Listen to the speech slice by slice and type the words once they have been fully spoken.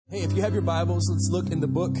Hey, if you have your Bibles, let's look in the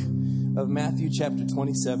book of Matthew chapter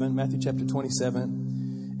 27. Matthew chapter 27.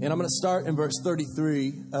 And I'm going to start in verse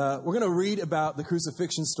 33. We're going to read about the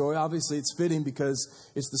crucifixion story. Obviously, it's fitting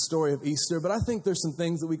because it's the story of Easter. But I think there's some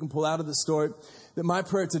things that we can pull out of the story that my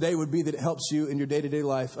prayer today would be that it helps you in your day-to-day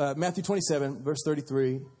life. Matthew 27, verse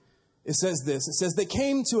 33. It says this. It says, they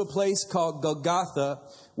came to a place called Golgotha,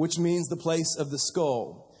 which means the place of the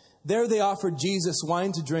skull. There they offered Jesus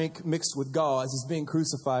wine to drink mixed with gall as he's being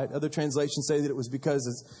crucified. Other translations say that it was because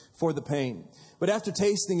it's for the pain. But after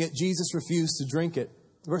tasting it, Jesus refused to drink it.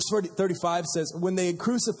 Verse 35 says, when they had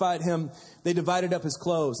crucified him, they divided up his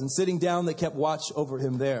clothes, and sitting down, they kept watch over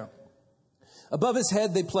him there. Above his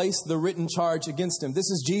head, they placed the written charge against him.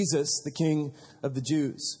 This is Jesus, the King of the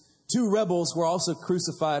Jews. 2 rebels were also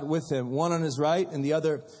crucified with him, one on his right and the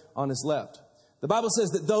other on his left. The Bible says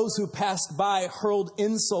that those who passed by hurled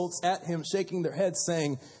insults at him, shaking their heads,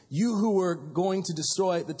 saying, you who were going to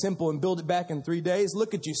destroy the temple and build it back in 3 days,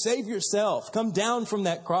 look at you, save yourself, come down from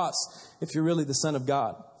that cross if you're really the Son of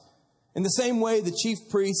God. In the same way, the chief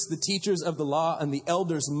priests, the teachers of the law, and the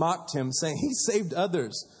elders mocked him, saying, he saved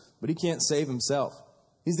others, but he can't save himself.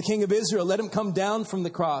 He's the King of Israel. Let him come down from the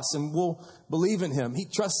cross and we'll believe in him. He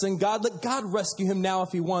trusts in God. Let God rescue him now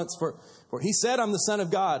if he wants, for he said, I'm the Son of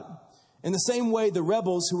God. In the same way, the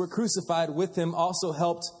rebels who were crucified with him also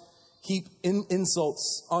helped heap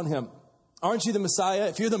insults on him. Aren't you the Messiah?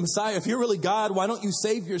 If you're the Messiah, if you're really God, why don't you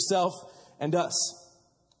save yourself and us?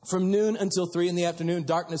 From noon until 3 in the afternoon,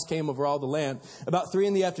 darkness came over all the land. About 3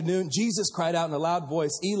 in the afternoon, Jesus cried out in a loud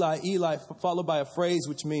voice, Eli, Eli, followed by a phrase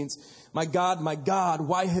which means, my God,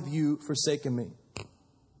 why have you forsaken me?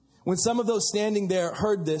 When some of those standing there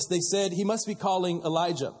heard this, they said, he must be calling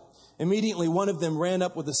Elijah. Immediately, one of them ran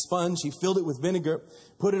up with a sponge. He filled it with vinegar,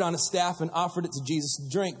 put it on a staff, and offered it to Jesus to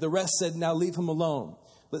drink. The rest said, now leave him alone.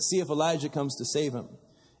 Let's see if Elijah comes to save him.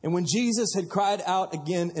 And when Jesus had cried out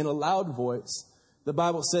again in a loud voice, the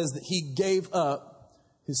Bible says that he gave up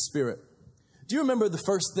his spirit. Do you remember the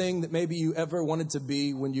first thing that maybe you ever wanted to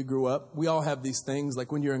be when you grew up? We all have these things. Like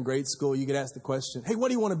when you're in grade school, you get asked the question, hey, what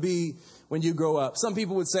do you want to be when you grow up? Some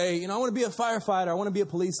people would say, I want to be a firefighter. I want to be a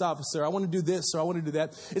police officer. I want to do this or I want to do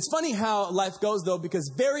that. It's funny how life goes, though, because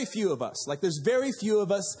very few of us, there's very few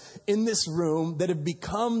of us in this room that have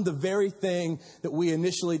become the very thing that we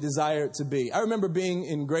initially desired to be. I remember being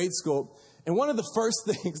in grade school. And one of the first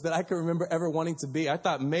things that I can remember ever wanting to be, I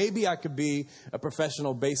thought maybe I could be a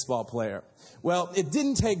professional baseball player. Well, it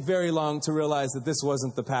didn't take very long to realize that this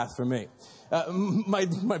wasn't the path for me.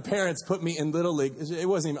 My parents put me in Little League. It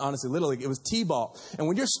wasn't even honestly Little League. It was T-ball. And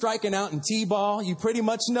when you're striking out in T-ball, you pretty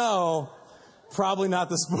much know probably not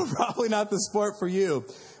the sport for you.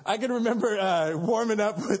 I can remember warming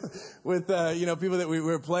up with people that we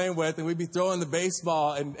were playing with, and we'd be throwing the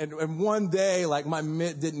baseball. And one day, my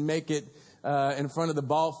mitt didn't make it in front of the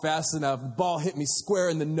ball fast enough. The ball hit me square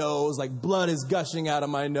in the nose, blood is gushing out of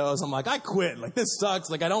my nose. I'm like, I quit. This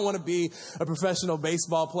sucks. I don't want to be a professional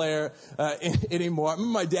baseball player anymore. I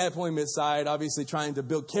remember my dad pulling me aside, obviously trying to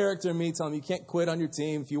build character in me, telling me you can't quit on your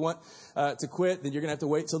team. If you want to quit, then you're going to have to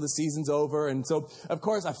wait till the season's over. And so, of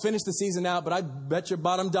course, I finished the season out, but I bet your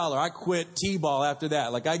bottom dollar I quit T-ball after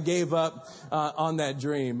that. I gave up on that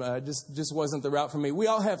dream. Just wasn't the route for me. We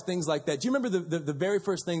all have things like that. Do you remember the very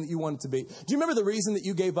first thing that you wanted to be? Do you remember the reason that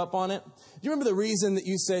you gave up on it? Do you remember the reason that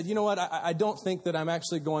you said, you know what, I don't think that I'm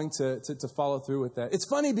actually going to follow through with that? It's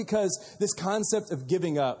funny because this concept of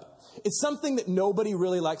giving up, it's something that nobody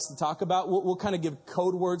really likes to talk about. We'll kind of give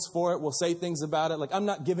code words for it. We'll say things about it I'm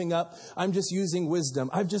not giving up. I'm just using wisdom.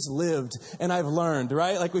 I've just lived and I've learned,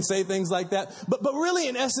 right? We say things like that. But really,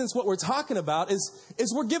 in essence, what we're talking about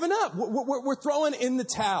is we're giving up. We're throwing in the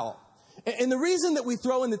towel. And the reason that we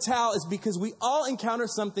throw in the towel is because we all encounter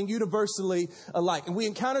something universally alike. And we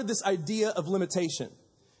encounter this idea of limitation.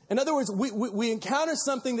 In other words, we encounter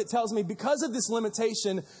something that tells me because of this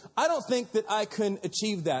limitation, I don't think that I can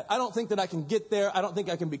achieve that. I don't think that I can get there. I don't think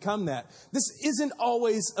I can become that. This isn't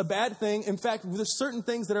always a bad thing. In fact, there's certain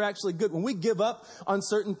things that are actually good. When we give up on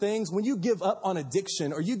certain things, when you give up on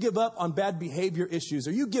addiction, or you give up on bad behavior issues,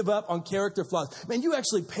 or you give up on character flaws, man, you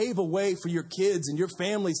actually pave a way for your kids and your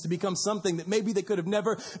families to become something that maybe they could have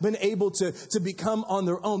never been able to become on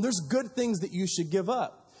their own. There's good things that you should give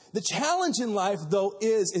up. The challenge in life, though,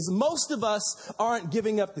 is most of us aren't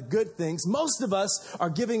giving up the good things. Most of us are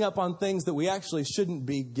giving up on things that we actually shouldn't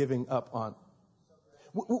be giving up on.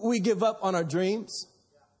 We give up on our dreams.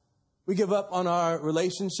 We give up on our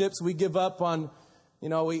relationships. We give up on,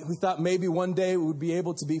 we thought maybe one day we would be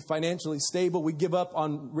able to be financially stable. We give up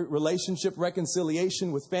on relationship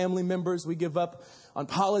reconciliation with family members. We give up on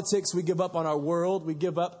politics. We give up on our world. We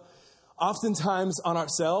give up oftentimes on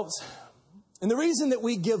ourselves. And the reason that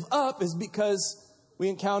we give up is because we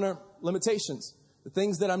encounter limitations, the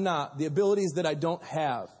things that I'm not, the abilities that I don't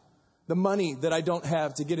have, the money that I don't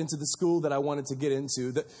have to get into the school that I wanted to get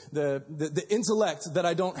into, the intellect that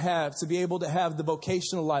I don't have to be able to have the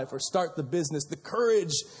vocational life or start the business, the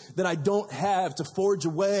courage that I don't have to forge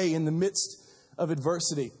away in the midst of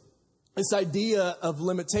adversity. This idea of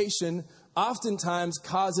limitation oftentimes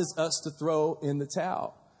causes us to throw in the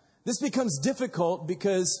towel. This becomes difficult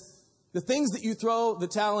because the things that you throw the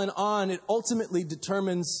towel in on, it ultimately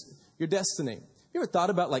determines your destiny. You ever thought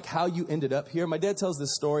about like how you ended up here? My dad tells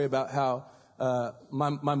this story about how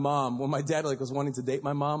my mom, when my dad was wanting to date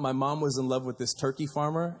my mom was in love with this turkey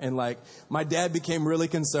farmer, and my dad became really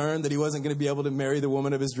concerned that he wasn't going to be able to marry the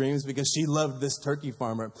woman of his dreams because she loved this turkey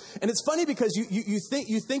farmer. And it's funny because you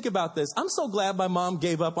think about this. I'm so glad my mom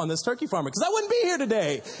gave up on this turkey farmer because I wouldn't be here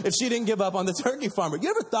today if she didn't give up on the turkey farmer. You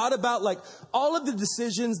ever thought about all of the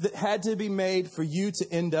decisions that had to be made for you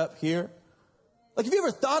to end up here? Have you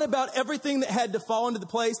ever thought about everything that had to fall into the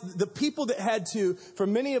place? The people that had to, for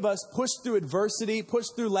many of us, push through adversity, push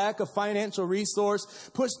through lack of financial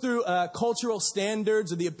resource, push through cultural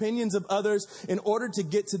standards or the opinions of others in order to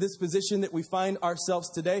get to this position that we find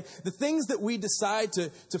ourselves today. The things that we decide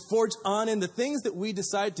to forge on in, the things that we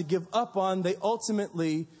decide to give up on, they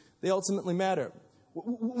ultimately matter.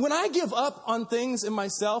 When I give up on things in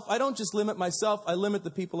myself, I don't just limit myself, I limit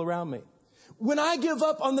the people around me. When I give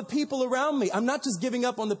up on the people around me, I'm not just giving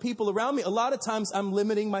up on the people around me. A lot of times I'm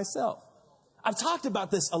limiting myself. I've talked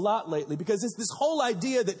about this a lot lately because it's this whole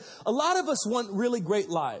idea that a lot of us want really great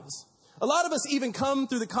lives. A lot of us even come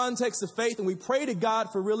through the context of faith and we pray to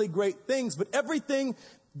God for really great things, but everything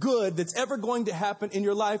good that's ever going to happen in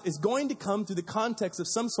your life is going to come through the context of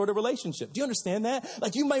some sort of relationship. Do you understand that?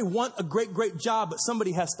 You may want a great job, but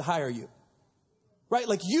somebody has to hire you. Right?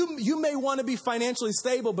 You may want to be financially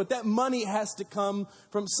stable, but that money has to come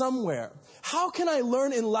from somewhere. How can I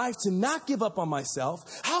learn in life to not give up on myself?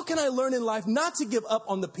 How can I learn in life not to give up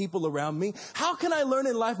on the people around me? How can I learn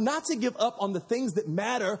in life not to give up on the things that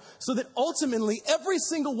matter so that ultimately every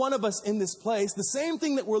single one of us in this place, the same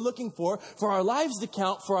thing that we're looking for our lives to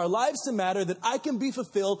count, for our lives to matter, that I can be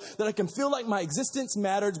fulfilled, that I can feel like my existence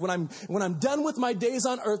matters when I'm done with my days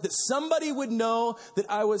on earth, that somebody would know that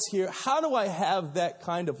I was here. How do I have that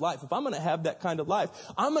kind of life? If I'm going to have that kind of life,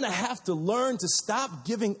 I'm going to have to learn to stop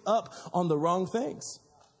giving up on the wrong things.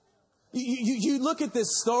 You look at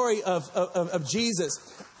this story of Jesus.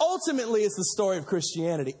 Ultimately, it's the story of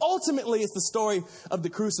Christianity. Ultimately, it's the story of the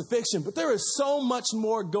crucifixion. But there is so much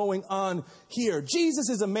more going on here. Jesus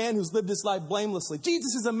is a man who's lived his life blamelessly.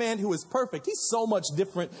 Jesus is a man who is perfect. He's so much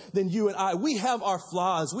different than you and I. We have our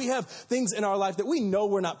flaws. We have things in our life that we know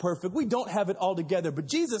we're not perfect. We don't have it all together. But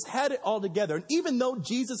Jesus had it all together. And even though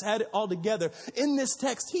Jesus had it all together, in this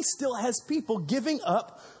text, he still has people giving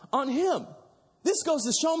up on him. This goes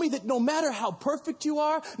to show me that no matter how perfect you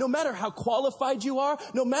are, no matter how qualified you are,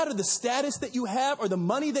 no matter the status that you have or the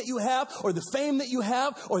money that you have or the fame that you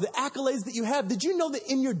have or the accolades that you have, did you know that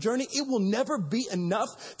in your journey, it will never be enough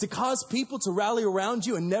to cause people to rally around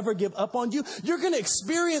you and never give up on you? You're going to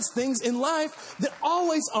experience things in life that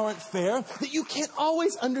always aren't fair, that you can't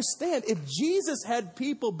always understand. If Jesus had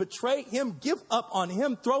people betray him, give up on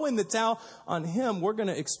him, throw in the towel on him, we're going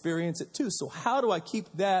to experience it too. So how do I keep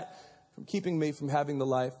that from keeping me from having the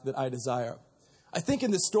life that I desire? I think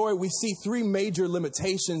in this story, we see three major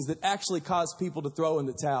limitations that actually cause people to throw in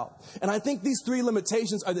the towel. And I think these three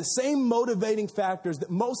limitations are the same motivating factors that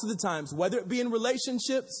most of the times, whether it be in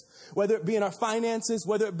relationships, whether it be in our finances,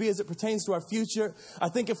 whether it be as it pertains to our future, I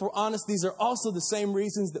think if we're honest, these are also the same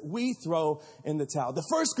reasons that we throw in the towel. The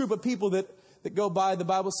first group of people that go by, the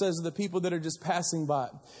Bible says, are the people that are just passing by.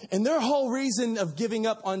 And their whole reason of giving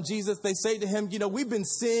up on Jesus, they say to him, we've been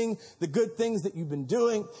seeing the good things that you've been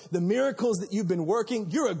doing, the miracles that you've been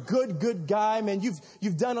working. You're a good guy, man.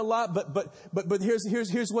 You've done a lot, but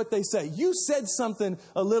here's what they say. You said something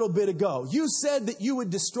a little bit ago. You said that you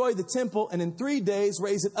would destroy the temple and in 3 days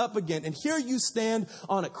raise it up again. And here you stand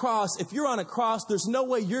on a cross. If you're on a cross, there's no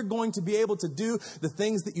way you're going to be able to do the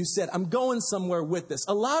things that you said. I'm going somewhere with this.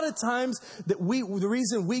 A lot of times the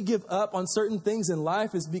reason we give up on certain things in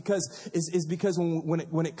life is because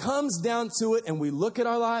when it comes down to it and we look at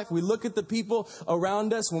our life, we look at the people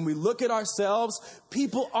around us, when we look at ourselves,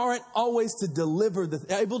 people aren't always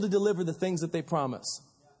able to deliver the things that they promise.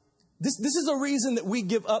 This is a reason that we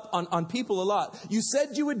give up on people a lot. You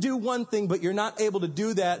said you would do one thing, but you're not able to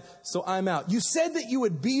do that, so I'm out. You said that you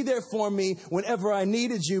would be there for me whenever I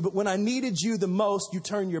needed you, but when I needed you the most, you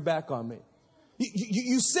turned your back on me.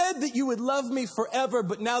 You said that you would love me forever,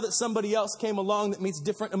 but now that somebody else came along that meets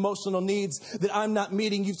different emotional needs that I'm not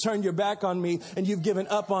meeting, you've turned your back on me and you've given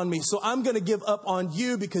up on me. So I'm going to give up on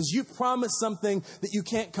you because you promised something that you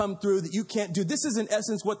can't come through, that you can't do. This is in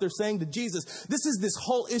essence what they're saying to Jesus. This is this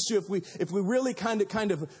whole issue. If we really kind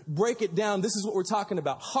of break it down, this is what we're talking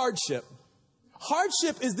about. Hardship.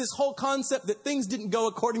 Hardship is this whole concept that things didn't go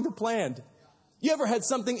according to plan. You ever had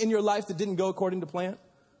something in your life that didn't go according to plan?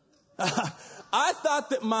 I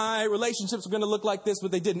thought that my relationships were going to look like this, but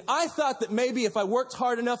they didn't. I thought that maybe if I worked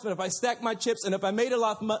hard enough and if I stacked my chips and if I made a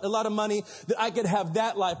lot of money, that I could have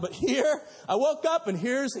that life. But here, I woke up and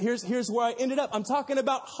here's where I ended up. I'm talking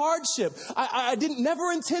about hardship. I never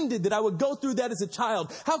intended that I would go through that as a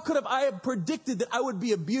child. How could I have predicted that I would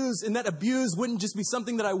be abused and that abuse wouldn't just be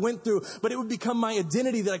something that I went through, but it would become my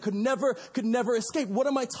identity that I could never escape? What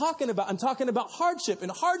am I talking about? I'm talking about hardship, and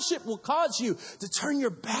hardship will cause you to turn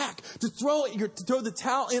your back, to throw the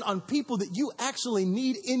towel in on people that you actually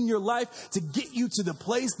need in your life to get you to the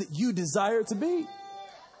place that you desire to be.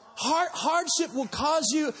 Hardship will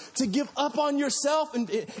cause you to give up on yourself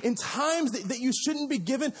in times that you shouldn't be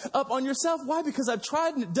giving up on yourself. Why? Because I've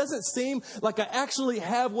tried and it doesn't seem like I actually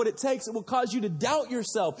have what it takes. It will cause you to doubt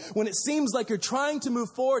yourself when it seems like you're trying to move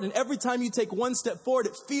forward, and every time you take one step forward,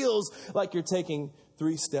 it feels like you're taking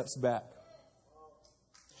 3 steps back.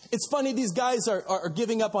 It's funny, these guys are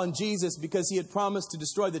giving up on Jesus because he had promised to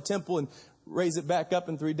destroy the temple and raise it back up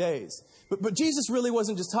in 3 days. But Jesus really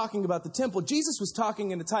wasn't just talking about the temple. Jesus was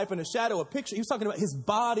talking in a type and a shadow, a picture. He was talking about his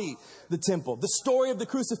body, the temple, the story of the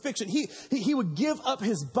crucifixion. He would give up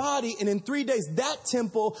his body, and in 3 days, that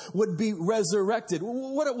temple would be resurrected.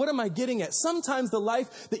 What am I getting at? Sometimes the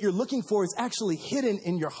life that you're looking for is actually hidden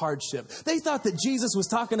in your hardship. They thought that Jesus was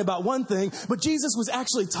talking about one thing, but Jesus was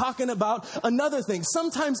actually talking about another thing.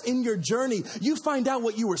 Sometimes in your journey, you find out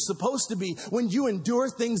what you were supposed to be when you endure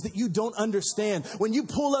things that you don't understand, when you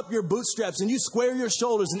pull up your bootstraps and you square your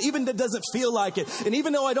shoulders, and even that doesn't feel like it, and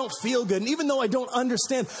even though I don't feel good, and even though I don't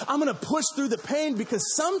understand, I'm going to push through the pain, because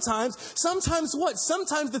sometimes what?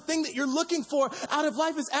 Sometimes the thing that you're looking for out of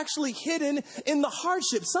life is actually hidden in the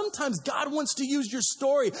hardship. Sometimes God wants to use your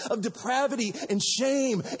story of depravity and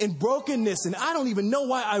shame and brokenness, and I don't even know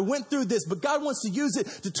why I went through this, but God wants to use it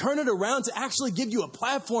to turn it around, to actually give you a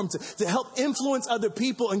platform to help influence other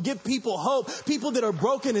people and give people hope, people that are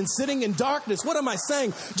broken and sitting in darkness. What am I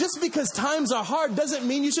saying? Just because times are hard doesn't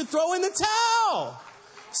mean you should throw in the towel.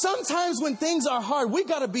 Sometimes when things are hard, we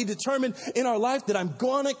got to be determined in our life that I'm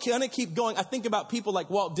gonna keep going. I think about people like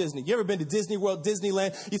Walt Disney. You ever been to Disney World,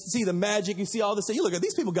 Disneyland? You see the magic, you see all this. You look at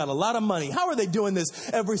these people got a lot of money. How are they doing this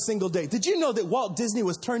every single day? Did you know that Walt Disney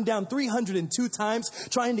was turned down 302 times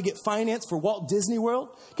trying to get finance for Walt Disney World?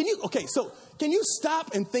 Can you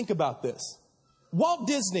stop and think about this? Walt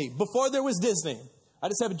Disney, before there was Disney, I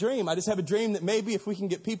just have a dream. I just have a dream that maybe if we can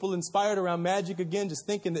get people inspired around magic again, just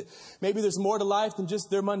thinking that maybe there's more to life than just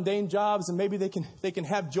their mundane jobs, and maybe they can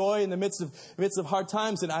have joy in the midst of hard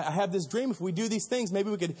times. And I have this dream. If we do these things, maybe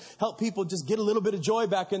we could help people just get a little bit of joy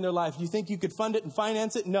back in their life. Do you think you could fund it and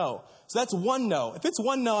finance it? No. So that's one no. If it's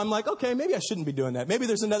one no, I'm like, okay, maybe I shouldn't be doing that. Maybe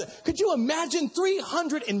there's another. Could you imagine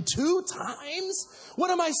 302 times? What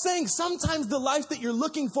am I saying? Sometimes the life that you're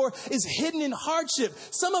looking for is hidden in hardship.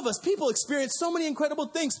 Some of us, people experience so many incredible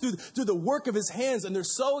things through the work of his hands, and they're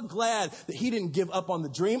so glad that he didn't give up on the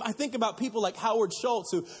dream. I think about people like Howard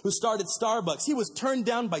Schultz, who started Starbucks. He was turned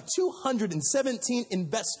down by 217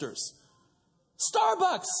 investors.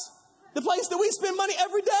 Starbucks! The place that we spend money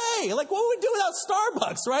every day. Like, what would we do without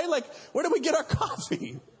Starbucks, right? Like, where do we get our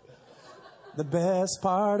coffee? The best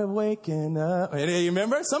part of waking up. You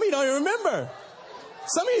remember? Some of you don't even remember.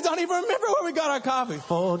 Some of you don't even remember where we got our coffee.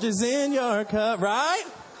 Folgers in your cup, right?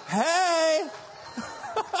 Hey!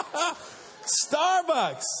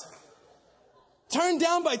 Starbucks. Turned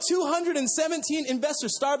down by 217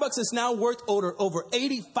 investors. Starbucks is now worth over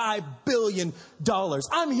 $85 billion.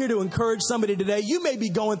 I'm here to encourage somebody today. You may be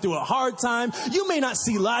going through a hard time. You may not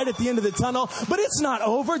see light at the end of the tunnel, but it's not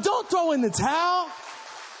over. Don't throw in the towel.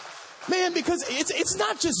 Man, because it's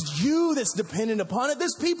not just you that's dependent upon it.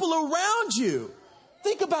 There's people around you.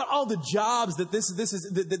 Think about all the jobs that this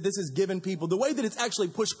has given people, the way that it's actually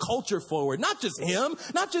pushed culture forward. Not just him,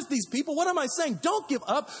 not just these people. What am I saying? Don't give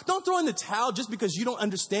up. Don't throw in the towel just because you don't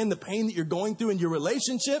understand the pain that you're going through in your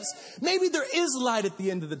relationships. Maybe there is light at the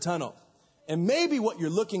end of the tunnel. And maybe what you're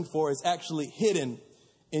looking for is actually hidden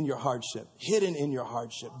in your hardship. Hidden in your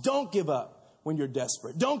hardship. Don't give up when you're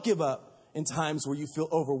desperate. Don't give up in times where you feel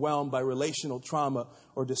overwhelmed by relational trauma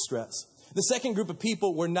or distress. The second group of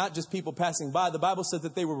people were not just people passing by. The Bible said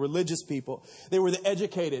that they were religious people. They were the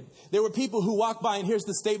educated. They were people who walked by, and here's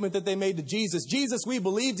the statement that they made to Jesus. Jesus, we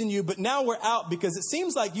believed in you, but now we're out because it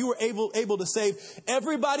seems like you were able to save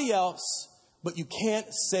everybody else, but you can't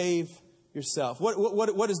save yourself.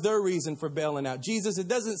 What is their reason for bailing out? Jesus, it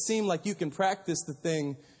doesn't seem like you can practice the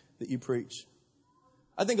thing that you preach.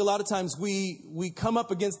 I think a lot of times we come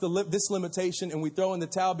up against this limitation and we throw in the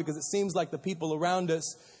towel because it seems like the people around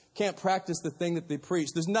us can't practice the thing that they preach.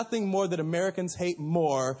 There's nothing more that Americans hate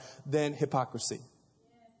more than hypocrisy.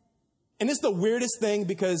 And it's the weirdest thing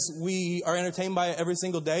because we are entertained by it every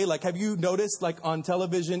single day. Like, have you noticed, like, on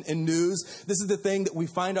television and news, this is the thing that we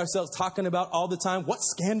find ourselves talking about all the time. What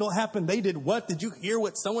scandal happened? They did what? Did you hear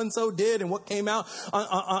what so-and-so did and what came out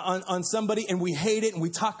on somebody? And we hate it and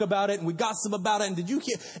we talk about it and we gossip about it. And did you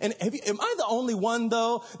hear? And am I the only one,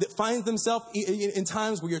 though, that finds themselves in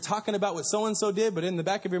times where you're talking about what so-and-so did, but in the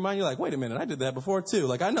back of your mind, you're like, wait a minute, I did that before, too.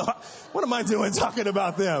 Like, I know. What am I doing talking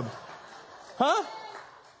about them? Huh?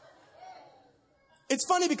 It's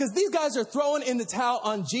funny because these guys are throwing in the towel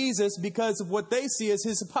on Jesus because of what they see as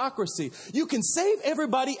his hypocrisy. You can save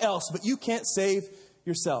everybody else, but you can't save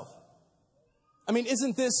yourself. I mean,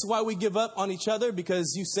 isn't this why we give up on each other?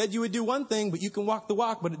 Because you said you would do one thing, but you can walk the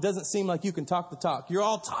walk, but it doesn't seem like you can talk the talk. You're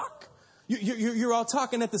all talk. You're all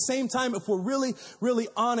talking at the same time. If we're really, really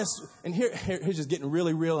honest, and here's just getting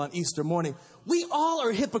really real on Easter morning, we all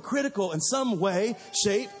are hypocritical in some way,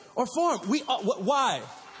 shape, or form. Why?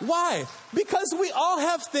 Why? Because we all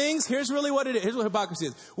have things. Here's really what it is. Here's what hypocrisy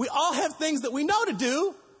is. We all have things that we know to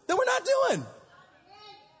do that we're not doing.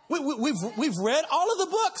 We've read all of the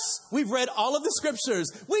books. We've read all of the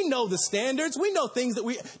scriptures. We know the standards. We know things that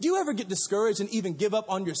do you ever get discouraged and even give up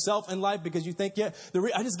on yourself in life because you think,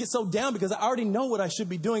 I just get so down because I already know what I should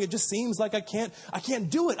be doing. It just seems like I can't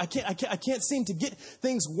do it. I can't seem to get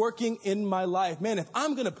things working in my life. Man, if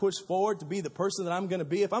I'm going to push forward to be the person that I'm going to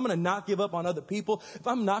be, if I'm going to not give up on other people, if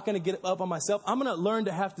I'm not going to get up on myself, I'm going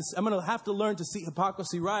to have to learn to see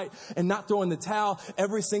hypocrisy right and not throw in the towel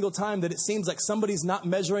every single time that it seems like somebody's not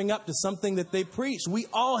measuring up to something that they preach. We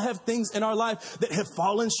all have things in our life that have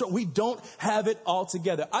fallen short. We don't have it all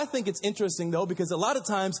together. I think it's interesting, though, because a lot of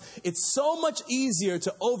times it's so much easier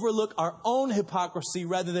to overlook our own hypocrisy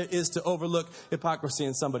rather than it is to overlook hypocrisy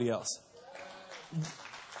in somebody else.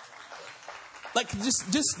 Like,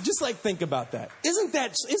 just like think about that. Isn't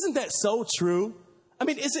that so true? I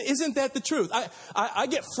mean, isn't that the truth? I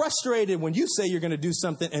get frustrated when you say you're going to do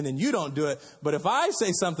something and then you don't do it. But if I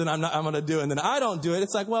say something I'm going to do and then I don't do it,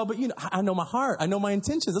 it's like, well, but I know my heart. I know my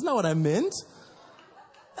intentions. That's not what I meant.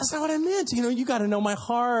 That's not what I meant. You got to know my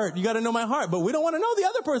heart. You got to know my heart. But we don't want to know the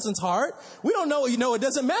other person's heart. We don't know, it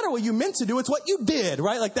doesn't matter what you meant to do. It's what you did,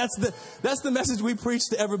 right? Like that's the message we preach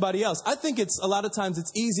to everybody else. I think a lot of times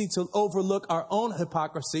it's easy to overlook our own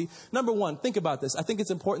hypocrisy. Number one, think about this. I think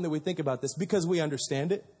it's important that we think about this because we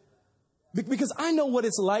understand it. Because I know what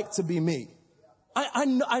it's like to be me. I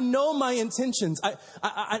know my intentions. And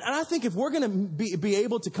I think if we're going to be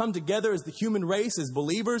able to come together as the human race, as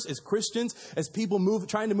believers, as Christians, as people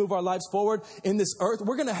trying to move our lives forward in this earth,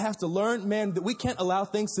 we're going to have to learn, man, that we can't allow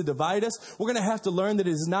things to divide us. We're going to have to learn that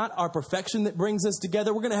it is not our perfection that brings us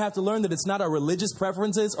together. We're going to have to learn that it's not our religious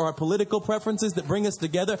preferences or our political preferences that bring us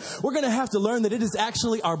together. We're going to have to learn that it is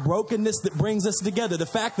actually our brokenness that brings us together. The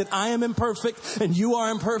fact that I am imperfect and you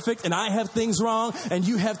are imperfect and I have things wrong and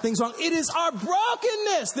you have things wrong. It is our brokenness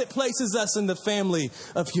that places us in the family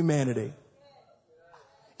of humanity.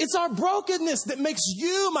 It's our brokenness that makes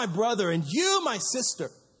you my brother and you my sister.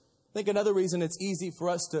 I think another reason it's easy for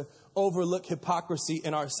us to overlook hypocrisy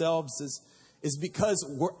in ourselves is because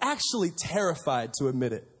we're actually terrified to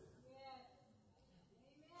admit it.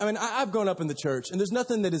 I mean, I've grown up in the church, and there's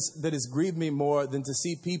nothing that has grieved me more than to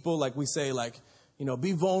see people, like we say,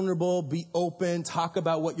 be vulnerable, be open, talk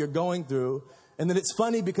about what you're going through. And then it's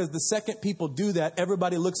funny because the second people do that,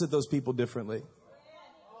 everybody looks at those people differently.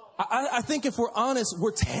 I think if we're honest,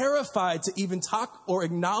 we're terrified to even talk or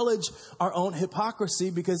acknowledge our own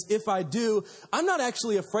hypocrisy because if I do, I'm not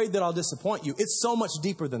actually afraid that I'll disappoint you. It's so much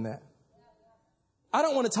deeper than that. I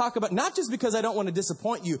don't want to talk about, not just because I don't want to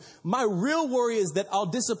disappoint you. My real worry is that I'll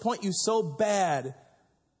disappoint you so bad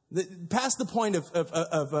that past the point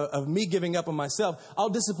of me giving up on myself, I'll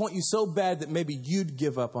disappoint you so bad that maybe you'd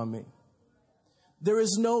give up on me. There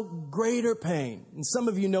is no greater pain, and some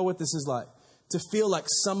of you know what this is like, to feel like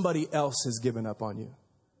somebody else has given up on you.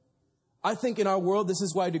 I think in our world, this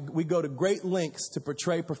is why we go to great lengths to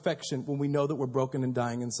portray perfection when we know that we're broken and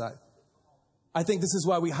dying inside. I think this is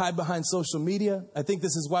why we hide behind social media. I think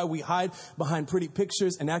this is why we hide behind pretty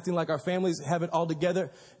pictures and acting like our families have it all together.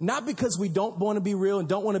 Not because we don't want to be real and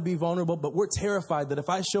don't want to be vulnerable, but we're terrified that if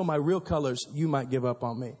I show my real colors, you might give up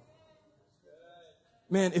on me.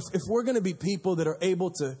 Man, if we're going to be people that are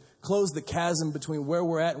able to close the chasm between where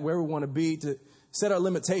we're at and where we want to be, to set our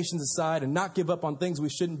limitations aside and not give up on things we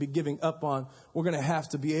shouldn't be giving up on, we're going to have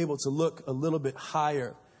to be able to look a little bit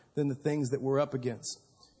higher than the things that we're up against.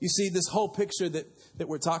 You see, this whole picture that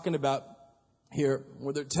we're talking about here,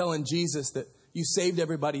 where they're telling Jesus that you saved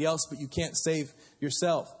everybody else, but you can't save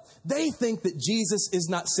yourself. They think that Jesus is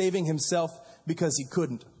not saving himself because he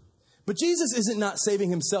couldn't. But Jesus isn't not saving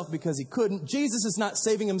himself because he couldn't. Jesus is not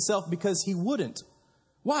saving himself because he wouldn't.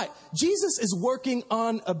 Why? Jesus is working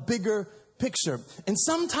on a bigger picture. And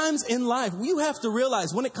sometimes in life, you have to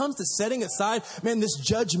realize when it comes to setting aside, man, this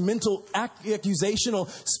judgmental, accusational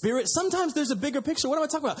spirit, sometimes there's a bigger picture. What am I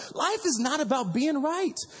talking about? Life is not about being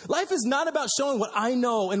right. Life is not about showing what I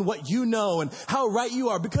know and what you know and how right you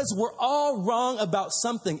are, because we're all wrong about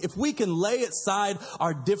something. If we can lay aside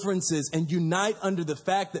our differences and unite under the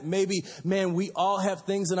fact that maybe, man, we all have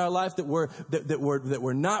things in our life that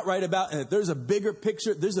we're not right about, and if there's a bigger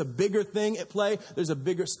picture, there's a bigger thing at play, there's a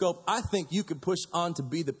bigger scope, I think you can push on to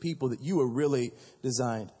be the people that you were really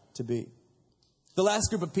designed to be. The last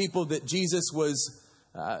group of people that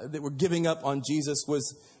that were giving up on Jesus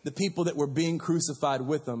was the people that were being crucified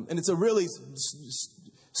with him. And it's a really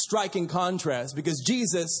striking contrast, because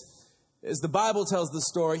Jesus, as the Bible tells the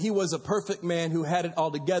story, he was a perfect man who had it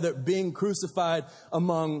all together, being crucified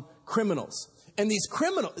among criminals. And these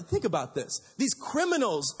criminals, think about this. These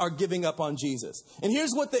criminals are giving up on Jesus. And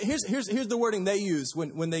here's the wording they use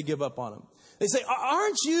when they give up on him. They say,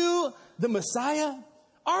 aren't you the Messiah?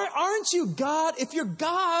 Aren't you God? If you're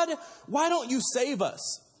God, why don't you save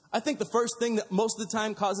us? I think the first thing that most of the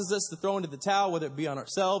time causes us to throw into the towel, whether it be on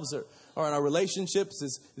ourselves or in our relationships,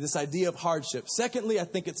 is this idea of hardship. Secondly, I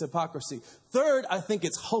think it's hypocrisy. Third, I think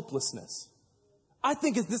it's hopelessness. I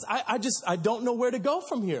think it's this, I don't know where to go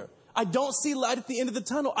from here. I don't see light at the end of the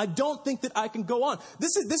tunnel. I don't think that I can go on.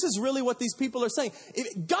 This is really what these people are saying.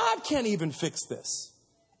 God can't even fix this.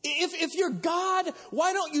 If you're God,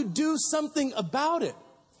 why don't you do something about it?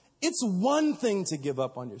 It's one thing to give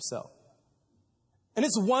up on yourself. And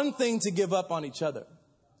it's one thing to give up on each other.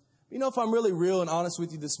 You know, if I'm really real and honest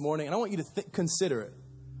with you this morning, and I want you to consider it.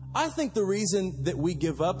 I think the reason that we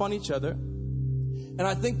give up on each other, and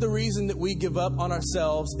I think the reason that we give up on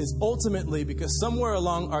ourselves, is ultimately because somewhere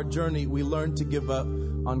along our journey, we learn to give up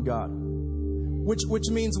on God. Which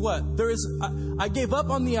means what? I gave up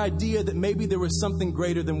on the idea that maybe there was something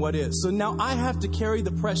greater than what is. So now I have to carry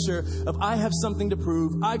the pressure of I have something to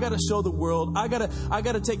prove. I got to show the world. I got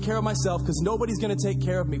to take care of myself because nobody's going to take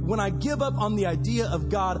care of me. When I give up on the idea of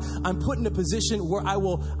God, I'm put in a position where I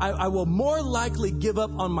will more likely give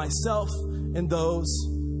up on myself and those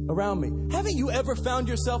around me. Haven't you ever found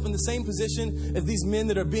yourself in the same position as these men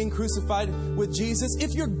that are being crucified with Jesus?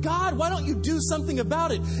 If you're God, why don't you do something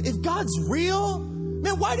about it? If God's real,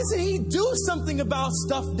 man, why doesn't he do something about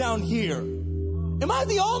stuff down here? Am I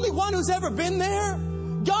the only one who's ever been there?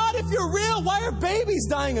 God, if you're real, why are babies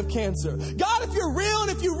dying of cancer? God, if you're real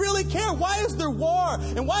and if you really care, why is there war?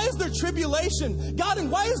 And why is there tribulation? God,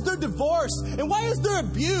 and why is there divorce? And why is there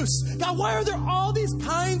abuse? God, why are there all these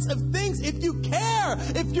kinds of things? If you care,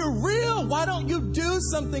 if you're real, why don't you do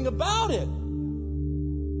something about it?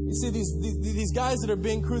 You see, these guys that are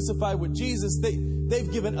being crucified with Jesus,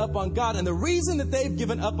 they've given up on God. And the reason that they've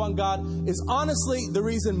given up on God is honestly the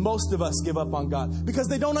reason most of us give up on God. Because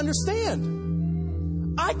they don't understand.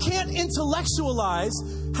 I can't intellectualize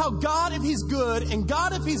how God, if he's good, and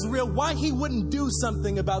God, if he's real, why he wouldn't do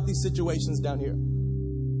something about these situations down here.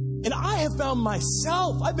 And I have found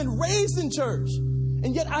myself, I've been raised in church,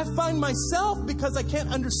 and yet I find myself, because I can't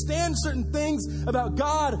understand certain things about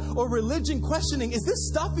God or religion, questioning, is this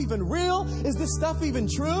stuff even real? Is this stuff even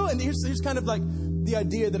true? And here's kind of like the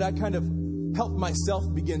idea that I kind of help myself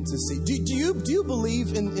begin to see. Do you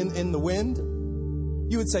believe in the wind?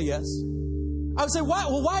 You would say yes. I would say, why?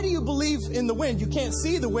 Well, why do you believe in the wind? You can't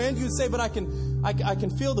see the wind. You would say, but I can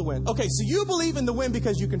feel the wind. Okay, so you believe in the wind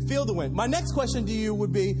because you can feel the wind. My next question to you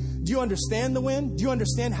would be, do you understand the wind? Do you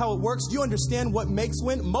understand how it works? Do you understand what makes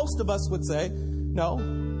wind? Most of us would say, no.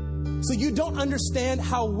 So you don't understand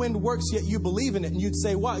how wind works, yet you believe in it. And you'd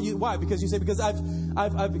say, why? Why? Because you say, because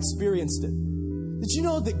I've experienced it. Did you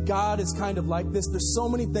know that God is kind of like this? There's so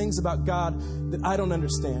many things about God that I don't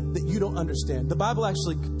understand, that you don't understand. The Bible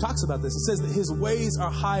actually talks about this. It says that his ways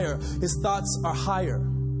are higher. His thoughts are higher.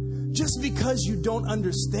 Just because you don't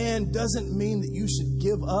understand doesn't mean that you should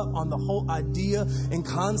give up on the whole idea and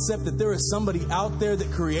concept that there is somebody out there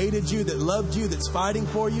that created you, that loved you, that's fighting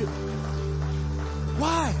for you.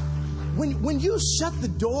 Why? When you shut the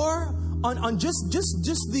door on just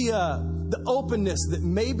the openness that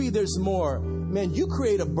maybe there's more, man, you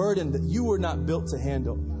create a burden that you were not built to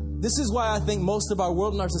handle. This is why I think most of our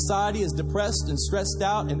world and our society is depressed and stressed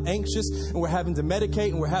out and anxious, and we're having to medicate,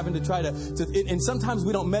 and we're having to try to and sometimes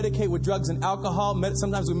we don't medicate with drugs and alcohol.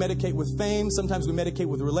 Sometimes we medicate with fame. Sometimes we medicate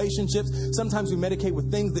with relationships. Sometimes we medicate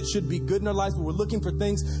with things that should be good in our lives, but we're looking for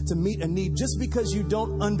things to meet a need. Just because you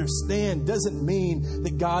don't understand doesn't mean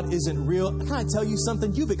that God isn't real. Can I tell you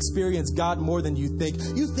something? You've experienced God more than you think.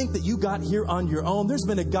 You think that you got here on your own. There's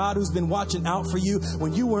been a God who's been watching out for you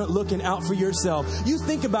when you weren't looking out for yourself. You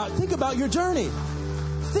think about your journey.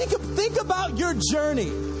 Think about your journey.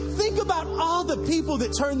 Think about all the people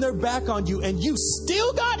that turned their back on you and you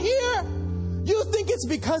still got here. You think it's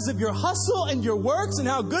because of your hustle and your works and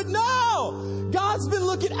how good? No! God's been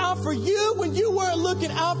looking out for you when you weren't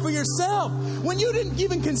looking out for yourself. When you didn't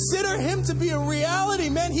even consider Him to be a reality,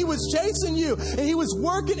 man, He was chasing you and He was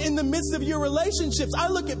working in the midst of your relationships. I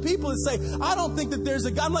look at people and say, I don't think that there's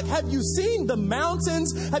a God. I'm like, have you seen the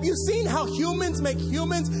mountains? Have you seen how humans make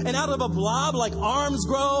humans and out of a blob like arms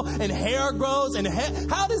grow and hair grows? And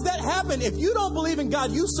how does that happen? If you don't believe in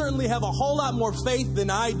God, you certainly have a whole lot more faith than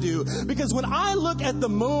I do. Because when I look at the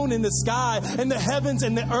moon in the sky and the heavens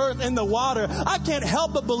and the earth and the water, I can't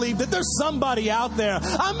help but believe that there's somebody out there.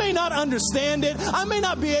 I may not understand it. I may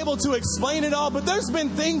not be able to explain it all, but there's been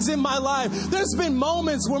things in my life. There's been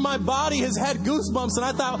moments where my body has had goosebumps and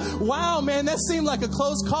I thought, wow, man, that seemed like a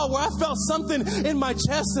close call where I felt something in my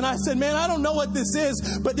chest and I said, man, I don't know what this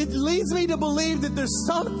is, but it leads me to believe that there's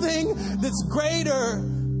something that's greater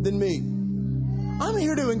than me. I'm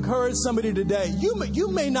here to encourage somebody today. You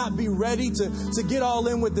may not be ready to get all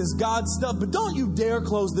in with this God stuff, but don't you dare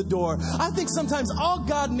close the door. I think sometimes all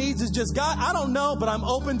God needs is just, God, I don't know, but I'm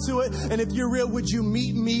open to it. And if you're real, would you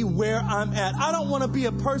meet me where I'm at? I don't want to be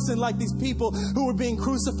a person like these people who were being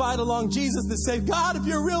crucified along Jesus that say, God, if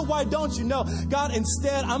you're real, why don't you know? God,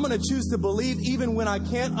 instead, I'm going to choose to believe even when I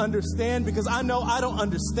can't understand, because I know I don't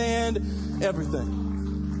understand everything.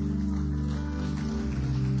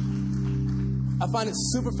 I find it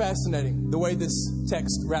super fascinating the way this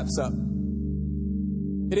text wraps up.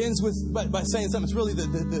 It ends with by saying something. It's really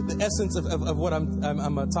the essence of what I'm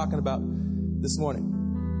talking about this morning.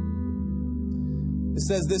 It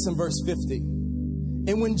says this in verse 50.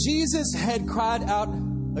 And when Jesus had cried out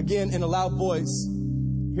again in a loud voice,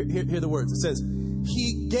 hear the words. It says,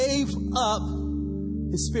 He gave up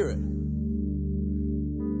His Spirit.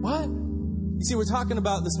 What? You see, we're talking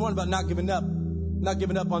about this morning about not giving up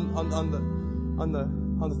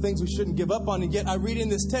on the things we shouldn't give up on. And yet I read in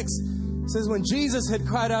this text, it says, when Jesus had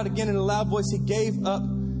cried out again in a loud voice, He gave up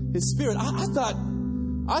His Spirit. I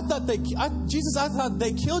thought they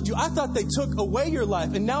killed you. I thought they took away your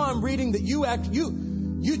life. And now I'm reading that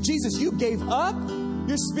Jesus, you gave up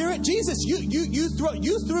your spirit. Jesus, you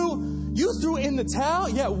threw in the towel.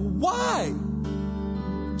 Yeah. Why?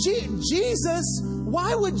 Jesus,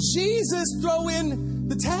 why would Jesus throw in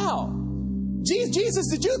the towel? Jesus,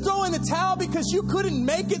 did you throw in the towel because you couldn't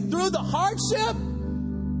make it through the hardship?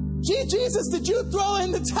 Jesus, did you throw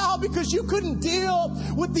in the towel because you couldn't deal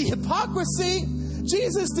with the hypocrisy?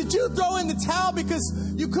 Jesus, did you throw in the towel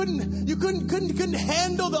because you couldn't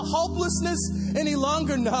handle the hopelessness any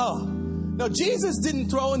longer? No, Jesus didn't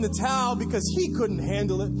throw in the towel because He couldn't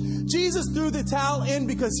handle it. Jesus threw the towel in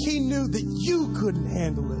because He knew that you couldn't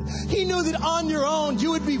handle it. He knew that on your own you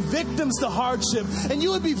would be victims to hardship, and you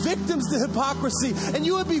would be victims to hypocrisy, and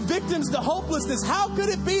you would be victims to hopelessness. How could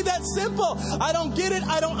it be that simple? I don't get it.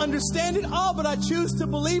 I don't understand it all, but I choose to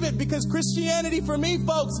believe it, because Christianity for me,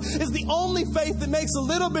 folks, is the only faith that makes a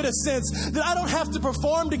little bit of sense. That I don't have to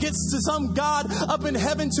perform to get to some God up in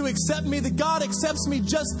heaven to accept me. That God accepts me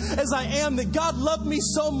just as I am. That God loved me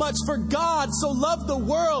so much. For God so loved the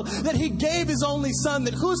world that He gave His only Son,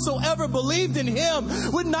 that whosoever believed in Him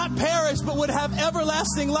would not perish but would have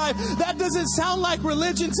everlasting life. That doesn't sound like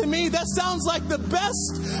religion to me. That sounds like the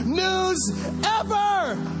best news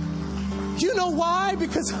ever. You know why?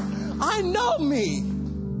 Because I know me.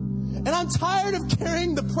 And I'm tired of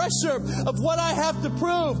carrying the pressure of what I have to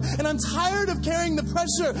prove. And I'm tired of carrying the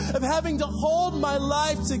pressure of having to hold my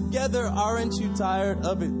life together. Aren't you tired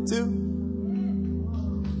of it too?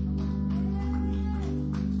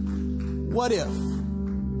 What if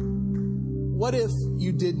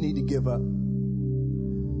you did need to give up?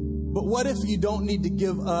 But what if you don't need to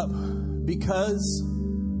give up because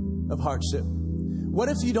of hardship? What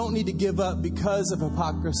if you don't need to give up because of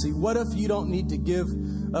hypocrisy? What if you don't need to give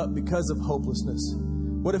up because of hopelessness?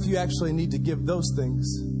 What if you actually need to give those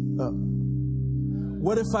things up?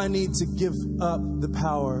 What if I need to give up the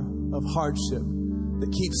power of hardship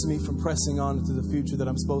that keeps me from pressing on into the future that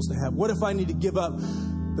I'm supposed to have? What if I need to give up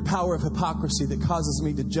the power of hypocrisy that causes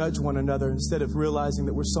me to judge one another instead of realizing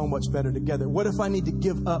that we're so much better together? What if I need to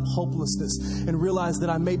give up hopelessness and realize that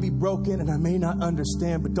I may be broken and I may not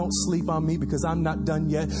understand, but don't sleep on me because I'm not done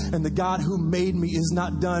yet. And the God who made me is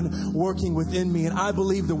not done working within me. And I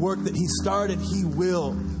believe the work that He started, He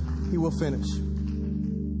will finish.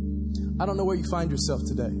 I don't know where you find yourself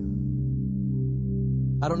today.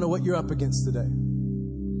 I don't know what you're up against today.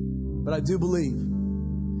 But I do believe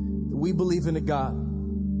that we believe in a God.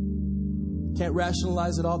 Can't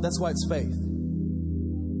rationalize it all. That's why it's faith.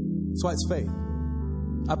 That's why it's faith.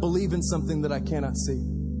 I believe in something that I cannot see.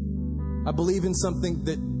 I believe in something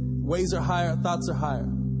that ways are higher, thoughts are higher.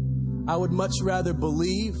 I would much rather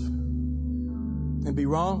believe and be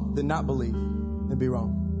wrong than not believe and be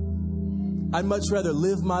wrong. I'd much rather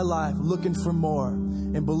live my life looking for more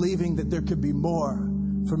and believing that there could be more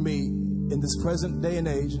for me in this present day and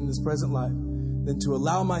age, in this present life, than to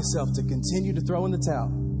allow myself to continue to throw in the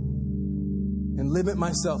towel and limit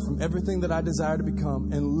myself from everything that I desire to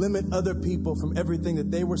become and limit other people from everything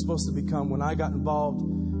that they were supposed to become when I got involved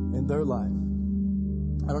in their life.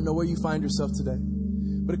 I don't know where you find yourself today,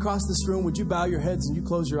 but across this room, would you bow your heads and you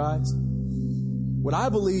close your eyes? What I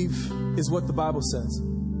believe is what the Bible says.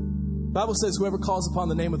 The Bible says whoever calls upon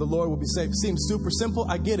the name of the Lord will be saved. Seems super simple.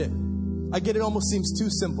 I get it. Almost seems too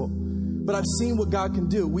simple. But I've seen what God can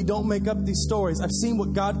do. We don't make up these stories. I've seen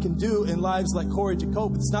what God can do in lives like Corey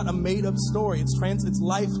Jacob. It's not a made-up story. It's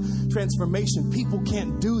life transformation. People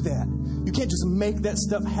can't do that. You can't just make that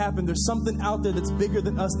stuff happen. There's something out there that's bigger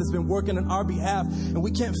than us that's been working on our behalf. And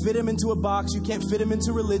we can't fit Him into a box. You can't fit Him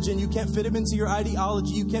into religion. You can't fit Him into your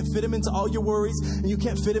ideology. You can't fit Him into all your worries. And you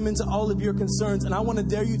can't fit Him into all of your concerns. And I want to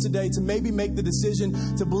dare you today to maybe make the decision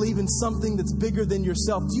to believe in something that's bigger than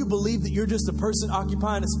yourself. Do you believe that you're just a person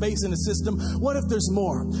occupying a space in a system? What if there's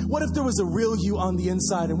more? What if there was a real you on the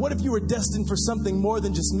inside? And what if you were destined for something more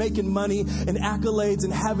than just making money and accolades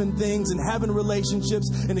and having things and having relationships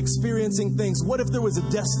and experiencing things? What if there was a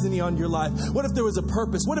destiny on your life? What if there was a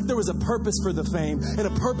purpose? What if there was a purpose for the fame and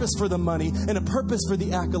a purpose for the money and a purpose for the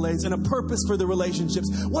accolades and a purpose for the relationships?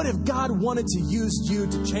 What if God wanted to use you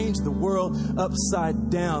to change the world upside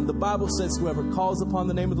down? The Bible says whoever calls upon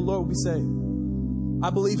the name of the Lord will be saved. I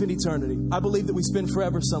believe in eternity. I believe that we spend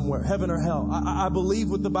forever somewhere, heaven or hell. I believe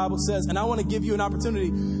what the Bible says, and I want to give you an opportunity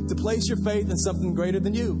to place your faith in something greater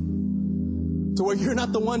than you. To where you're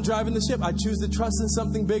not the one driving the ship. I choose to trust in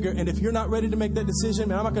something bigger. And if you're not ready to make that decision,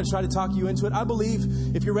 man, I'm not going to try to talk you into it. I believe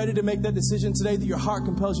if you're ready to make that decision today, that your heart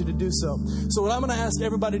compels you to do so. So what I'm going to ask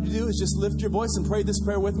everybody to do is just lift your voice and pray this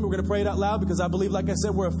prayer with me. We're going to pray it out loud because I believe, like I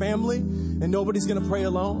said, we're a family and nobody's going to pray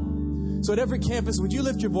alone. So at every campus, would you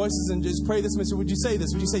lift your voices and just pray this message? Would you say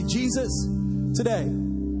this? Would you say, Jesus, today,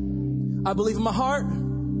 I believe in my heart.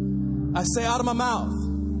 I say out of my mouth,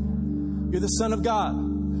 you're the Son of God.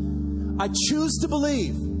 I choose to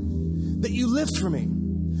believe that you lived for me.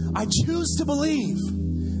 I choose to believe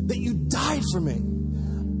that you died for me.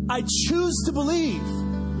 I choose to believe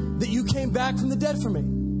that you came back from the dead for me.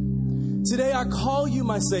 Today I call you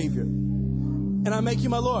my Savior and I make you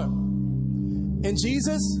my Lord. And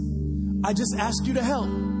Jesus, I just ask you to help.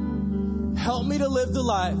 Help me to live the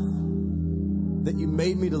life that you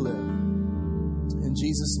made me to live. In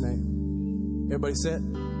Jesus' name. Everybody said,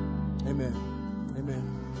 amen. Amen.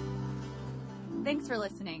 Thanks for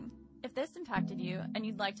listening. If this impacted you and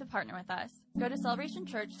you'd like to partner with us, go to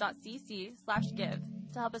celebrationchurch.cc/give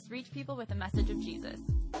to help us reach people with the message of Jesus.